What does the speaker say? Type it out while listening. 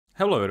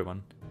Hello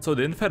everyone, so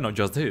the Inferno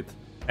just hit,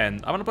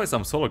 and I wanna play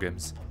some solo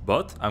games,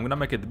 but I'm gonna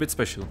make it a bit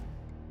special.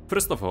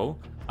 First of all,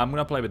 I'm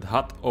gonna play with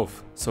HUD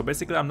off, so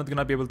basically I'm not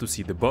gonna be able to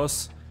see the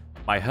boss,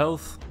 my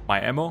health,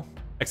 my ammo,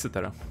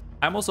 etc.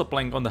 I'm also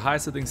playing on the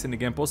highest settings in the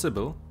game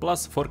possible,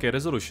 plus 4K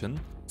resolution,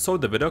 so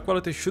the video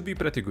quality should be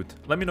pretty good.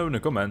 Let me know in the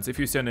comments if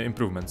you see any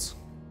improvements.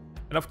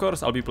 And of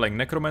course I'll be playing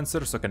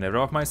Necromancer so I can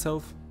revive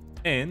myself,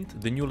 and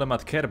the new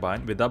Lemat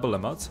Carbine with double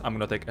Lemats. I'm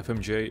gonna take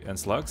FMJ and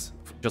slugs,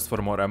 just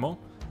for more ammo.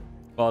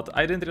 But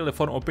I didn't really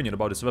form an opinion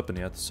about this weapon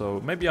yet,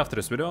 so maybe after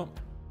this video,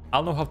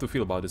 I'll know how to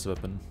feel about this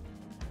weapon.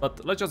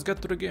 But let's just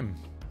get to the game.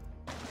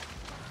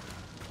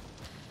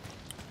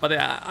 But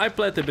yeah, I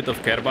played a bit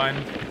of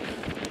Carbine.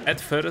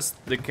 At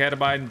first, the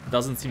Carbine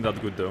doesn't seem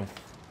that good though.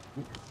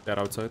 Ooh, they're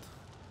outside.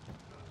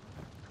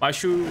 My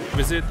issue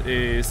with it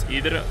is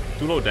either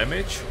too low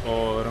damage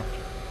or...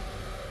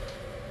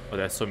 Oh,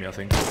 they saw me, I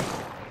think.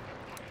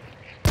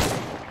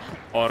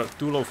 Or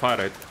too low fire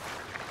rate.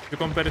 If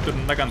you compare it to the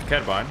Nagant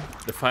Carbine,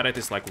 the fire rate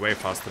is like way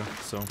faster,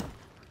 so...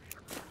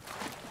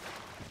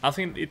 I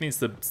think it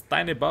needs a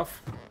tiny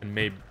buff, and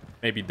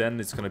maybe then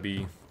it's gonna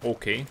be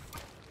okay.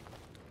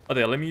 But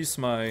yeah, let me use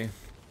my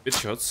bit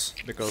shots,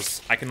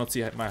 because I cannot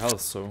see my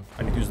health, so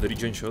I need to use the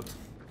regen shot.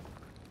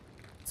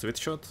 Switch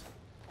shot.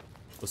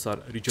 Those are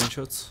regen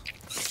shots.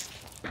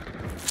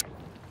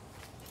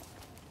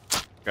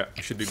 Okay,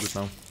 I should be good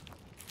now.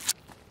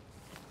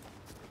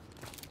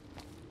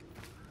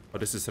 Oh,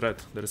 this is red.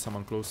 There is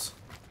someone close.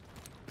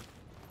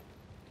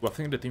 Oh, I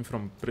think the team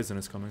from prison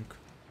is coming.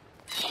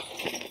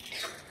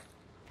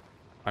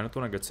 I don't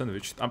want to get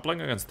sandwiched. I'm playing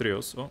against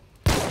trios. Oh.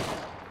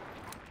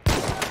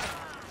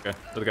 Okay,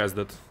 that guy's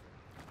dead.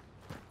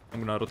 I'm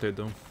gonna rotate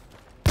though.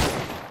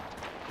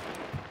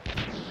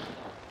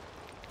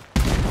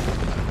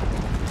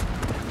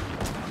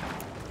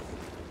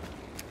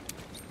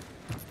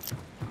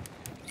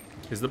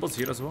 Is the boss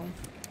here as well?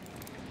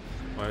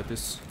 Why it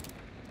is?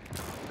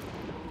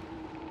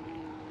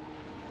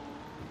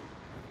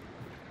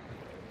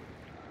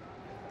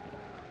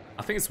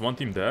 I think it's one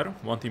team there,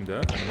 and one team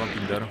there.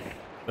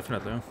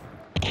 Definitely.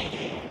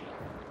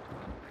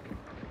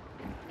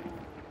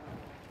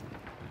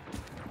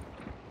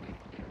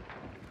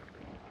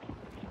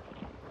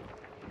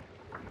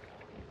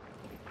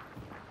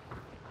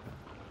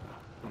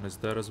 One is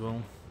there as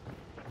well.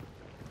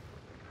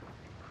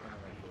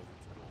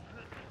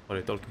 What are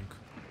you talking?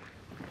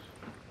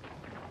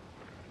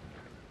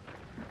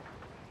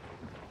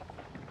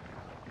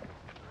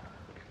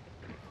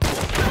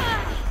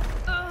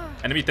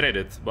 Enemy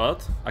traded,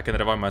 but I can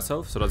revive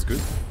myself, so that's good.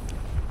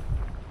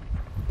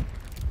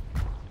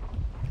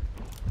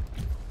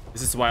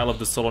 This is why I love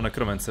the solo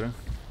Necromancer,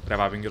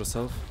 reviving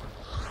yourself.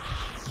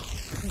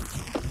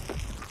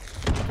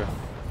 Okay.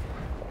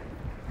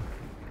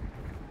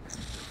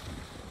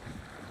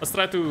 Let's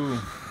try to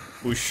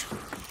push.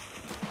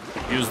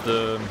 Use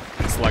the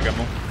slug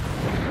ammo.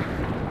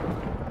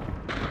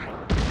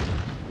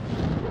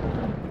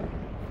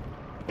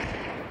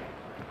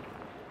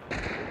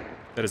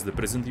 There is the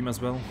prison team as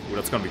well. Ooh,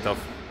 that's gonna be tough.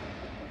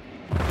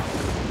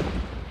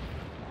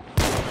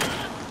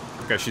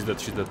 Okay, she's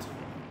dead, she's dead.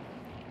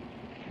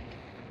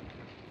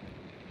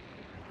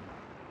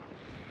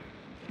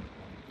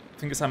 I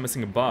think I'm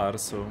missing a bar,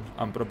 so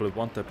I'm probably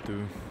one tap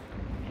to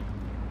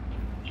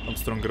some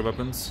stronger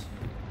weapons.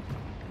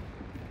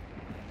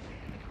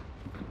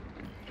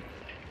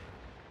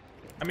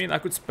 I mean, I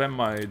could spam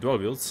my dual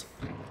wields.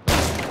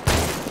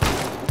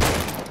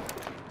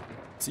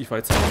 See if I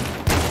hit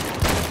someone.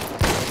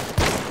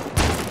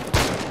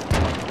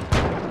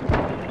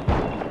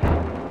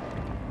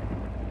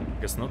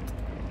 Guess not.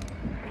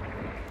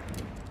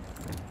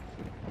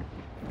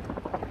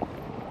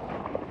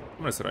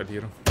 Someone is right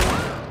here.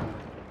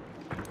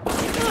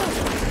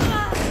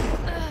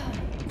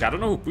 I don't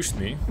know who pushed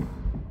me.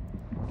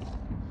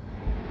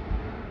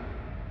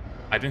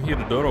 I didn't hear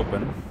the door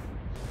open.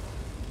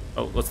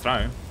 Oh, let's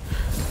try.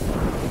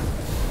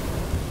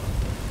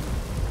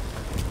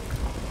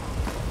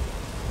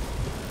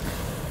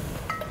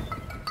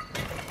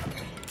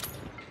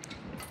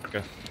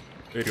 Okay,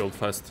 very old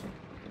fast.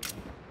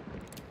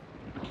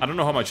 I don't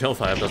know how much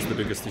health I have, that's the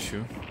biggest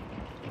issue.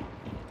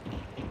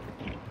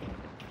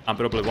 I'm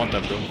probably one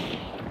tap though.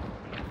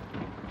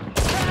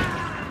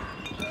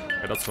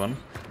 Okay, that's one.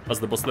 That's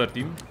the boss lair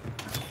team.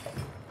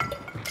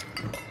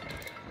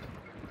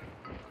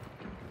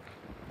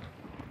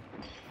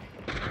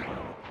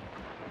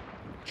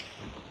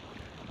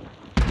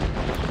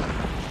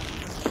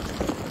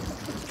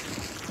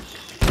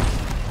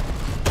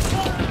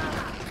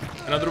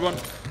 Another one.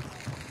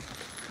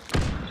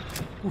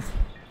 Oof.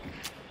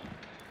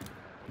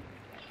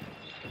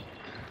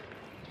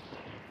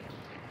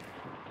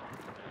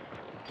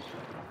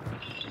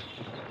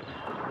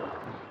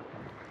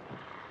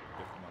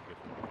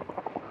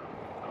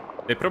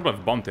 They probably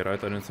have bounty, right?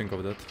 I didn't think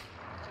of that.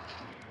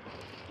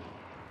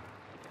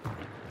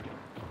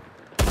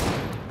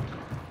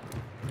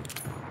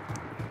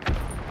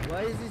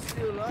 Why is he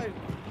still alive?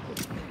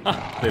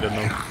 Ah, they don't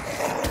know.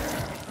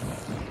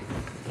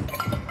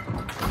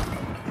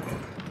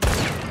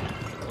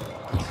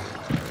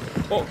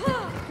 Oh,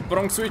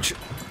 wrong switch.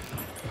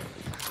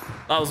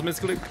 That was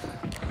misclick.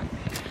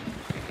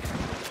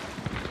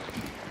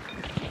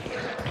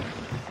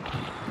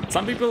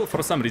 Some people,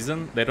 for some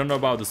reason, they don't know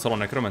about the solo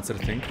necromancer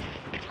thing.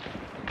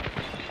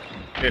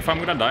 If I'm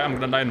gonna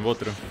die in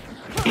water.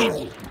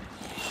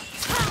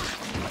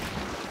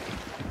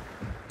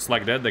 It's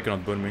like that, they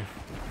cannot burn me.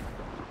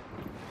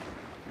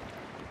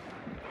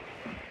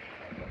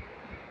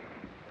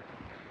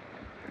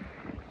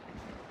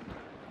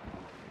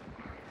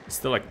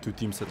 Still like 2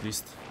 teams at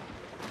least.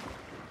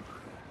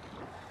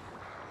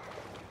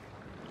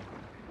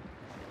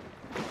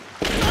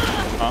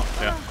 Oh,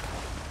 yeah.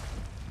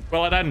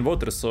 Well, I died in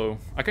water, so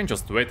I can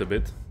just wait a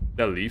bit.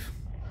 They'll leave.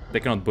 They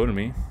cannot burn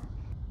me.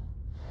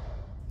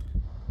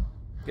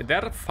 Okay,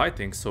 they're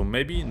fighting, so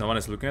maybe no one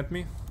is looking at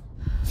me.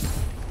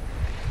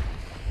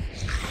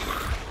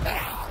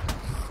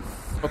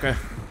 Okay.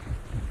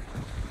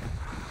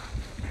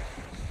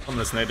 I'm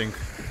just nading.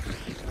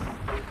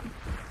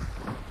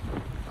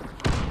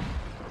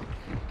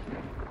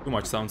 Too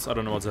much sounds, I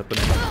don't know what's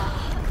happening.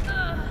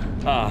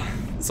 Ah,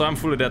 so I'm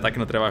fully dead, I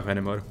cannot revive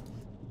anymore.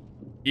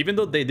 Even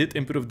though they did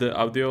improve the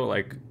audio,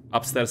 like,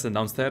 upstairs and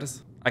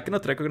downstairs, I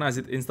cannot recognize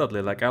it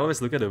instantly, like, I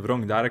always look at the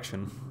wrong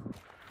direction.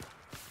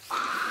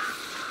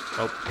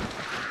 Oh.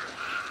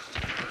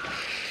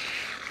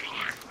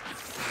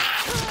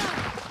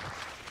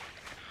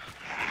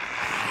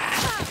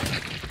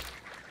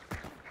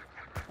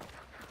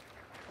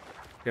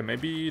 Okay,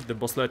 maybe the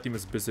boss layer team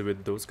is busy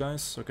with those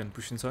guys, so I can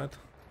push inside.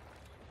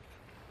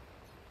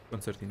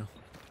 Concertino.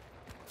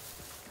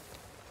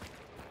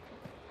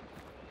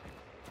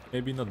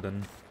 Maybe not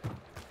then.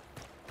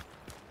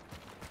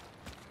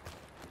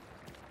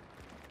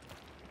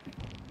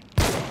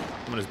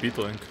 Someone is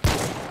beetling.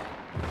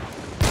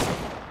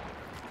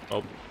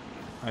 Oh,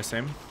 nice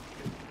aim.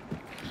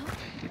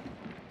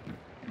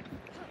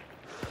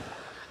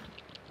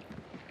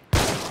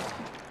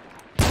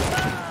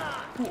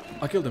 Ooh,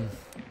 I killed him.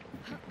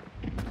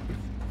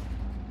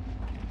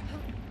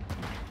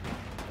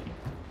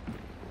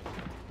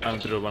 I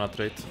don't really wanna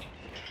trade.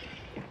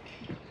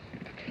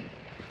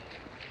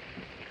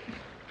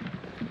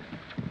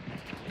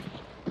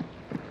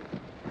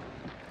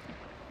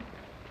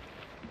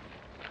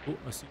 Oh,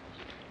 I see.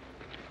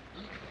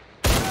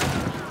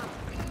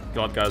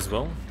 Got guy as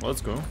well.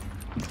 Let's go.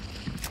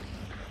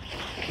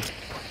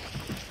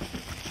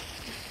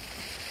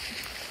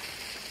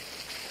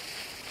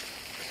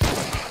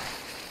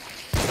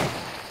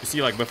 You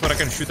see, like, before I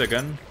can shoot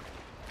again,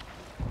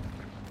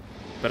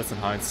 person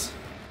hides.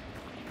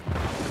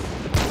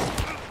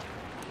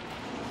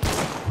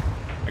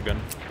 Again.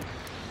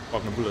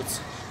 Fuck, no bullets.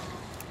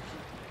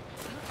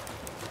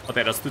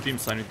 Okay, that's 2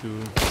 teams. I need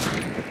to...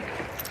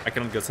 I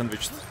cannot get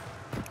sandwiched.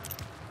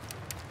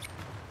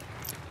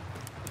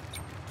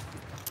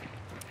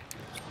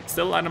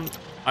 Still, I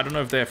don't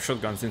know if they have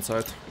shotguns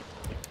inside.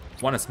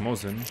 One is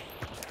Mosin.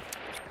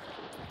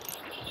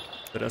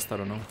 The rest, I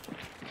don't know.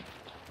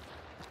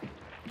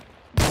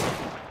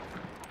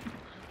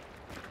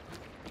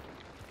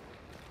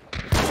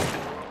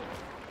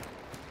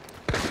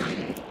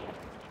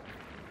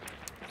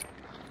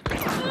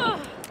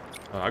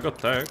 I got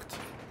tagged.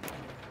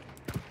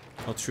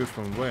 Not sure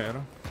from where.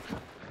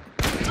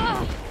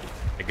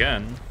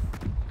 Again.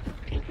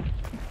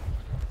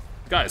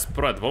 Guys,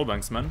 pro at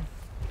wallbangs, man.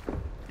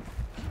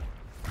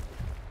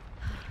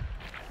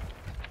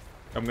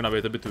 I'm gonna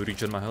wait a bit to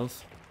regen my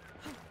health.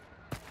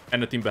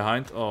 And the team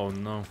behind. Oh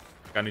no.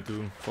 I need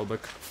to fall back.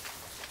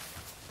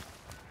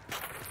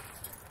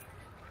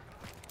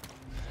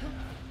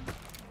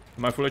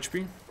 Am I full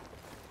HP?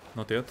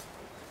 Not yet.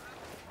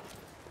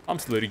 I'm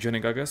still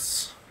regening, I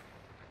guess.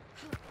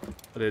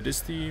 But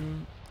this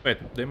team...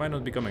 Wait, they might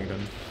not be coming then.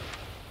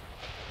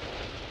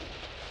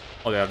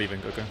 Oh, they are leaving,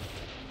 okay.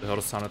 The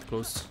horse sounded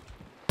close.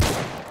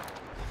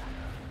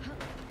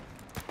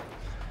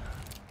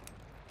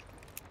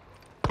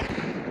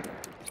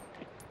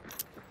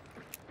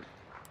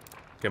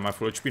 Okay, my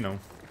full HP now.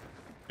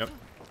 Yep.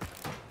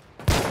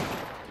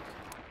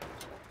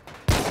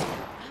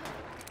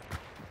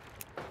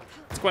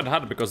 It's quite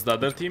hard because the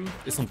other team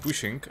isn't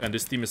pushing and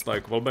this team is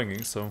like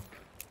wallbanging, so...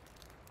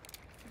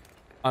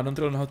 I don't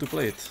really know how to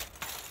play it.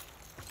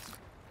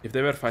 If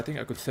they were fighting,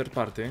 I could third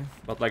party,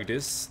 but like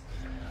this,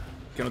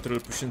 cannot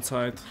really push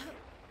inside.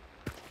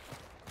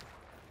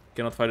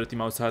 Cannot fight the team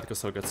outside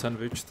because I'll get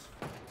sandwiched.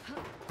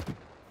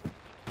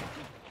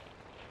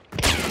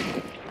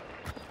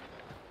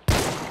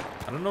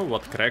 I don't know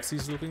what cracks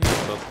he's looking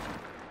at, but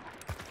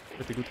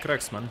pretty good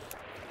cracks, man.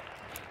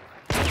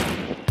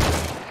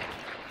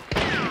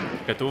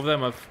 Okay, two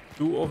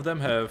of them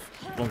have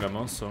long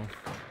ammo, so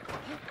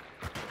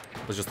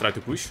let's just try to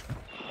push.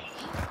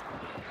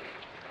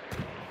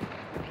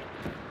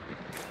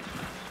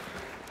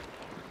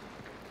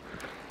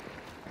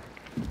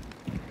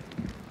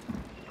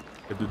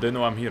 Do they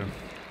know I'm here?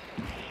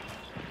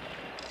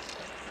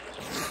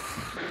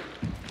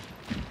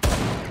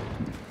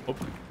 Oh.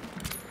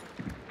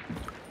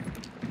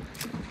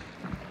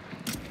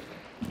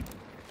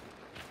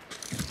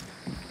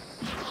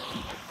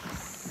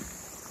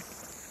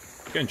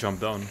 You can jump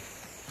down.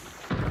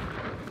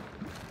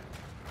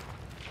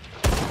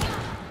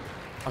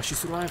 Oh, she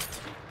survived.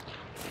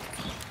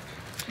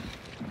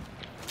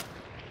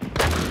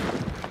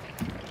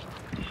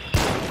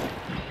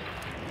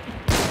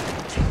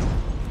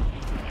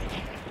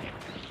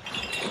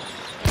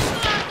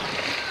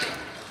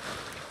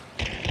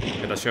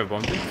 Okay, does she have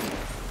bounty?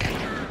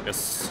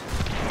 Yes.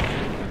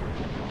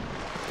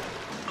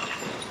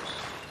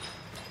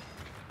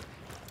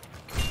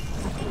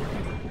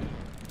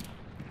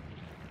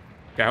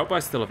 Okay, I hope I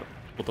still have a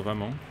lot of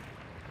ammo.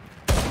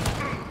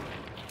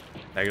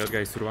 Like, that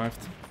guy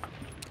survived.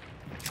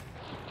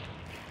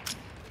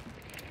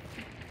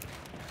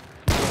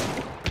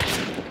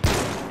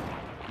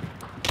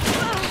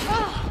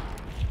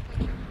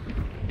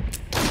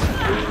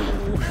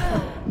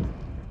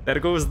 There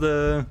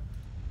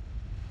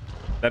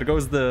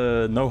goes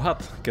the no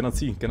HUD. Cannot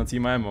see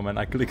my ammo, man.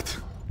 I clicked.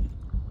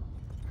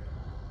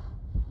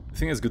 I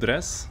think it's good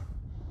res.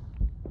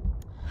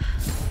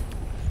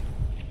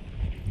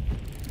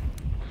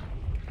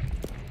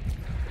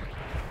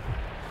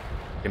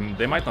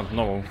 They might not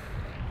know.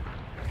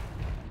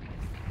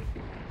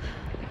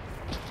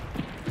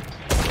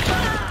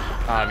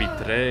 Ah, we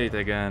trade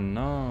again.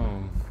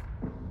 No.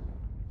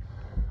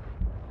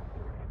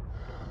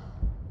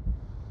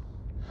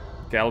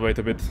 Okay, I'll wait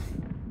a bit.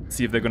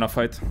 See if they're gonna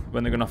fight.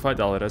 When they're gonna fight,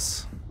 I'll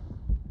res.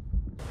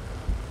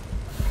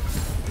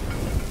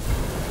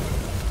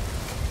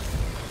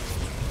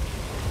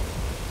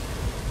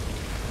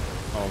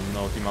 Oh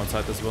no, team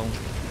outside as well.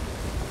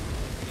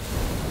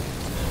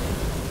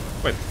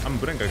 Wait, I'm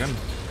Brink again.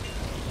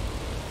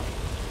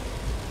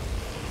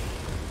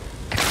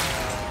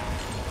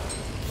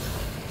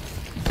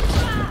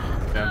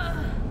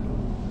 Yeah.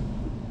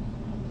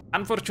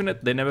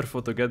 Unfortunate they never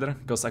fought together,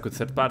 because I could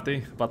third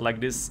party, but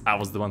like this, I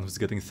was the one who's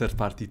getting third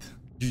partied.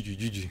 GG,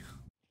 GG.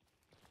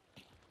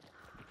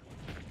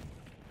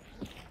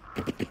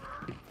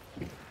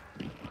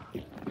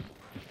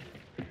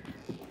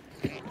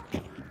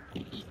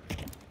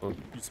 Oh,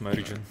 use my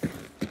region.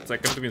 So I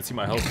can't even see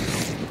my health.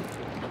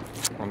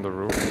 On the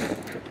roof.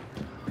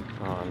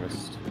 Oh, I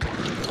missed.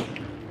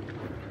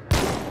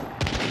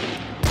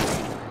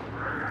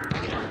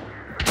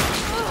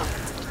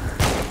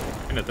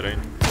 In a train.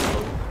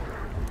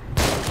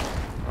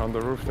 On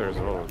the roof there as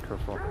well,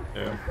 careful.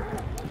 Yeah.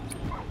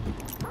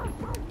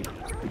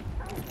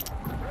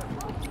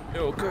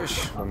 Yo,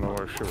 Kush. I don't know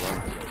where she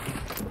went.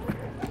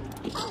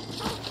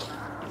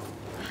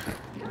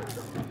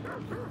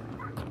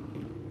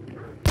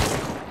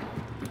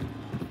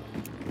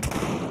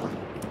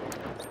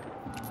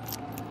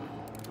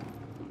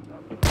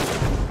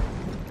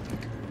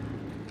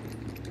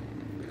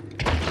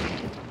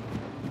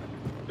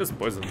 Just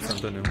poison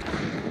Sentinel.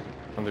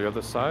 On the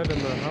other side in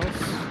the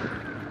house?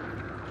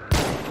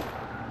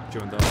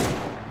 Join down.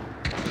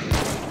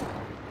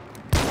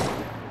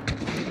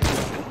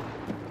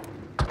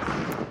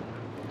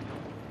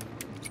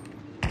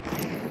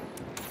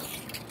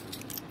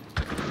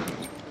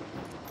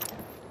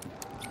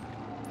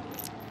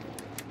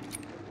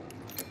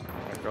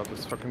 I got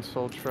this fucking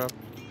soul trap,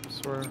 I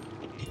swear.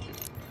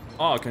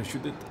 Oh, I can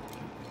shoot it.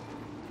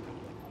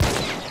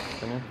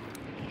 Can you?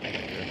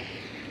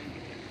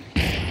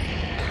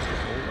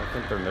 I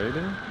think they're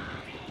nading?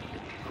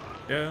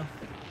 Yeah.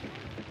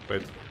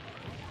 Wait.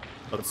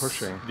 That's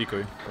pushing.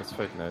 Decoy. That's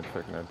fake nade,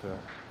 yeah.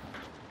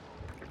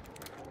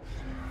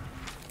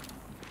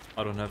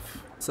 I don't have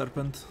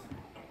Serpent.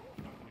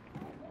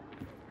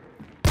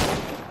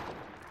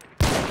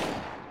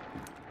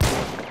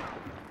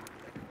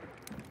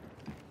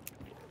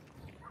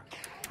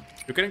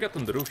 You can get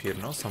on the roof here,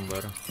 no?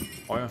 Somewhere.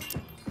 Oh yeah.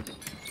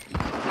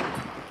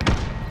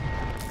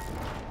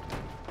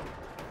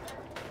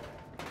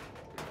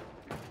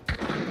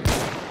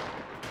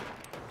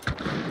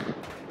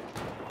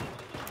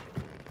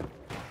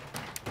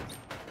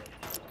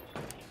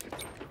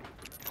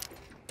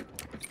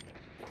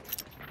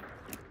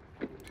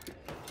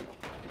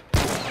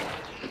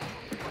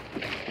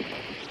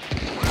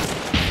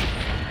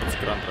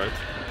 Right?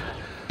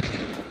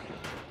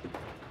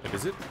 Wait,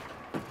 is it?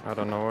 I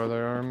don't know where they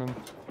are, man.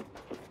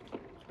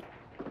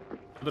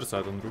 Other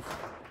side on the roof.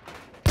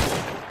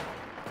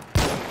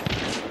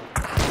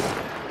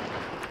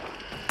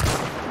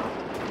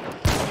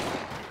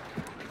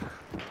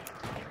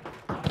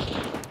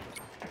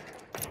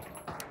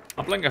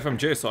 I'm playing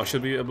FMJ, so I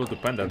should be able to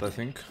pen that, I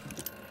think.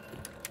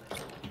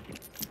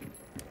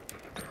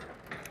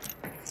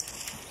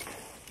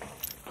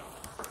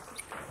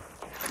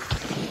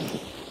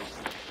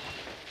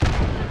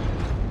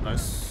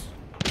 Nice.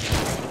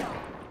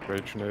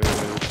 Rage nade.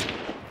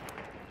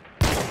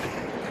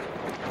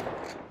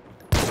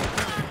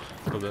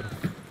 Go there.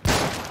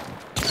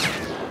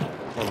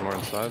 One more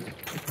inside.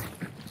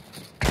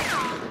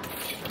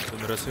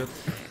 Didn't rest yet.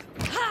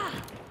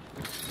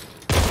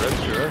 Red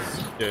US?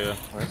 Yeah.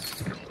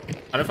 Nice.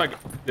 I don't know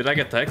if did I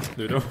get tagged?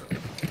 Do you know?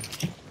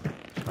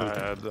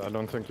 I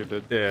don't think you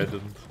did. Yeah, I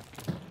didn't.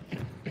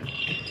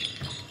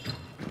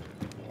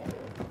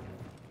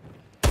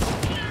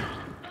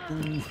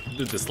 Ooh,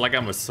 dude, this lag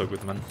ammo is so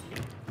good, man.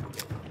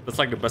 That's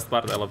like the best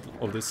part I love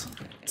of this.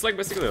 It's like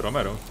basically a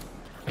Romero.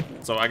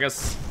 So I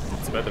guess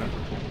it's better.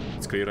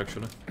 It's clear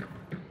actually.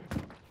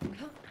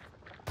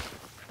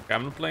 Okay,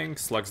 I'm not playing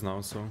slugs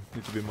now, so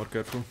need to be more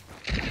careful.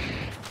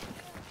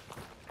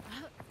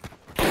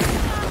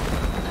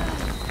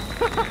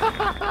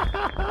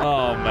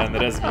 Oh man,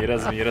 res me.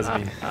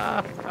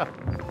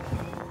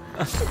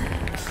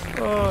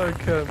 Oh, I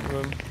can't,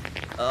 man.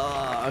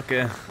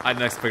 Okay. I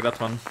didn't expect that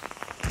one.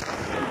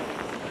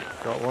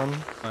 Got one.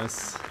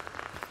 Nice.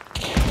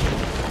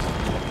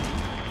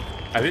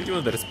 I didn't even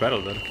know there's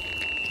barrel there.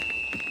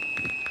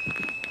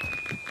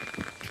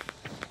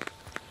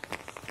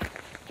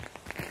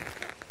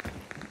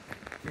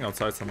 I think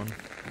outside someone.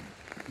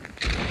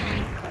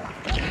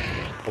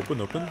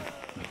 Open.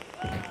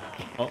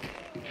 Oh.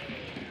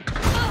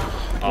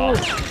 Oh.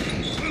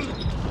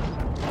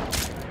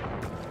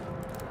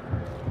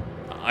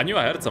 I knew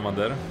I heard someone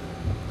there.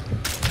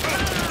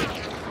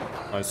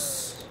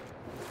 Nice.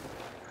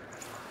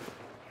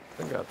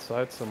 I think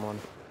outside someone.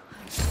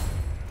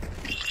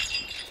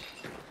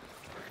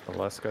 The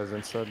last guy's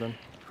inside then.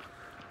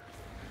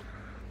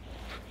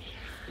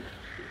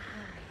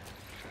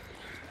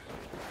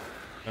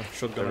 Yeah,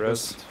 shotgun The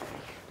rest.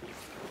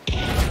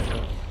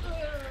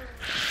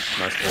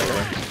 Nice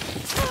ball.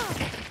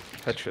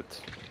 Headshot.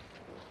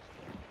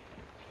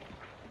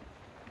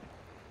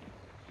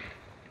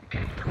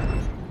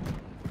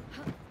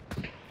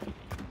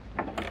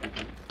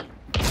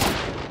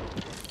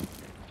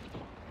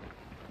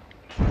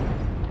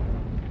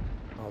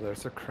 Oh,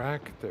 there's a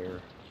crack there.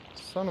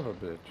 Son of a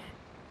bitch.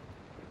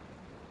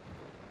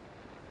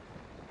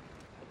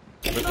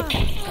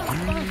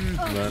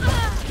 Man.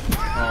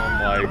 Oh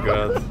my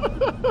god.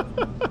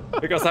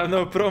 Because I have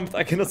no prompt,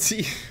 I cannot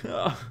see.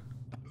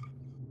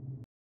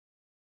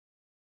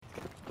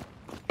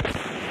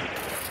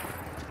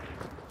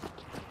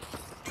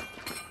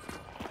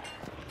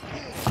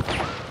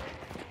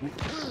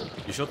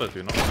 He shot at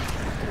you, no?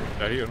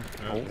 They're here.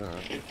 Yeah.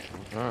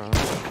 Oh.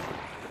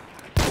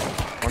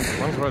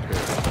 One's right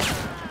here.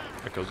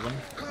 I killed one.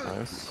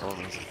 Nice. Oh,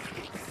 nice.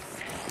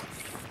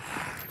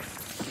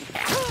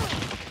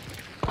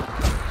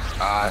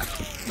 Ah,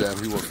 damn,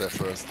 he was there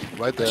first.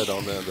 Right there,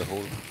 down there in the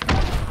hole.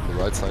 The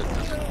right side.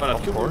 But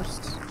Of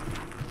course.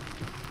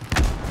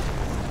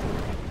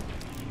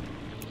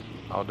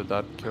 How did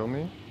that kill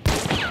me?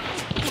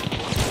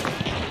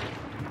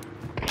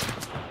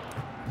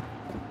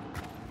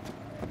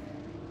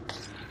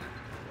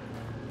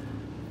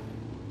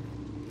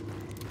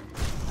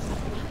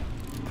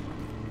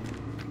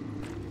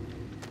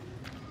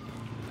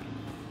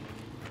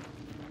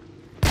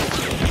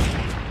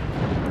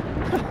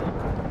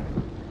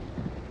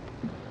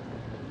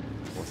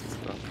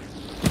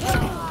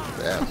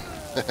 Damn.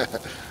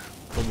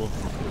 Combo.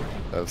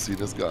 I've seen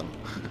his gun.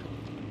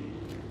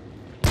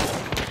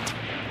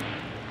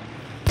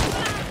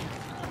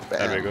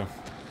 There we go.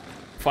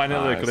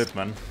 Finally a Nice. clip,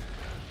 man.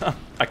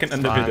 I can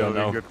end the video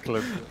Finally, now. good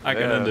clip. I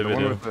can end the one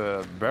video. with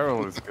the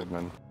barrel is good,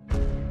 man.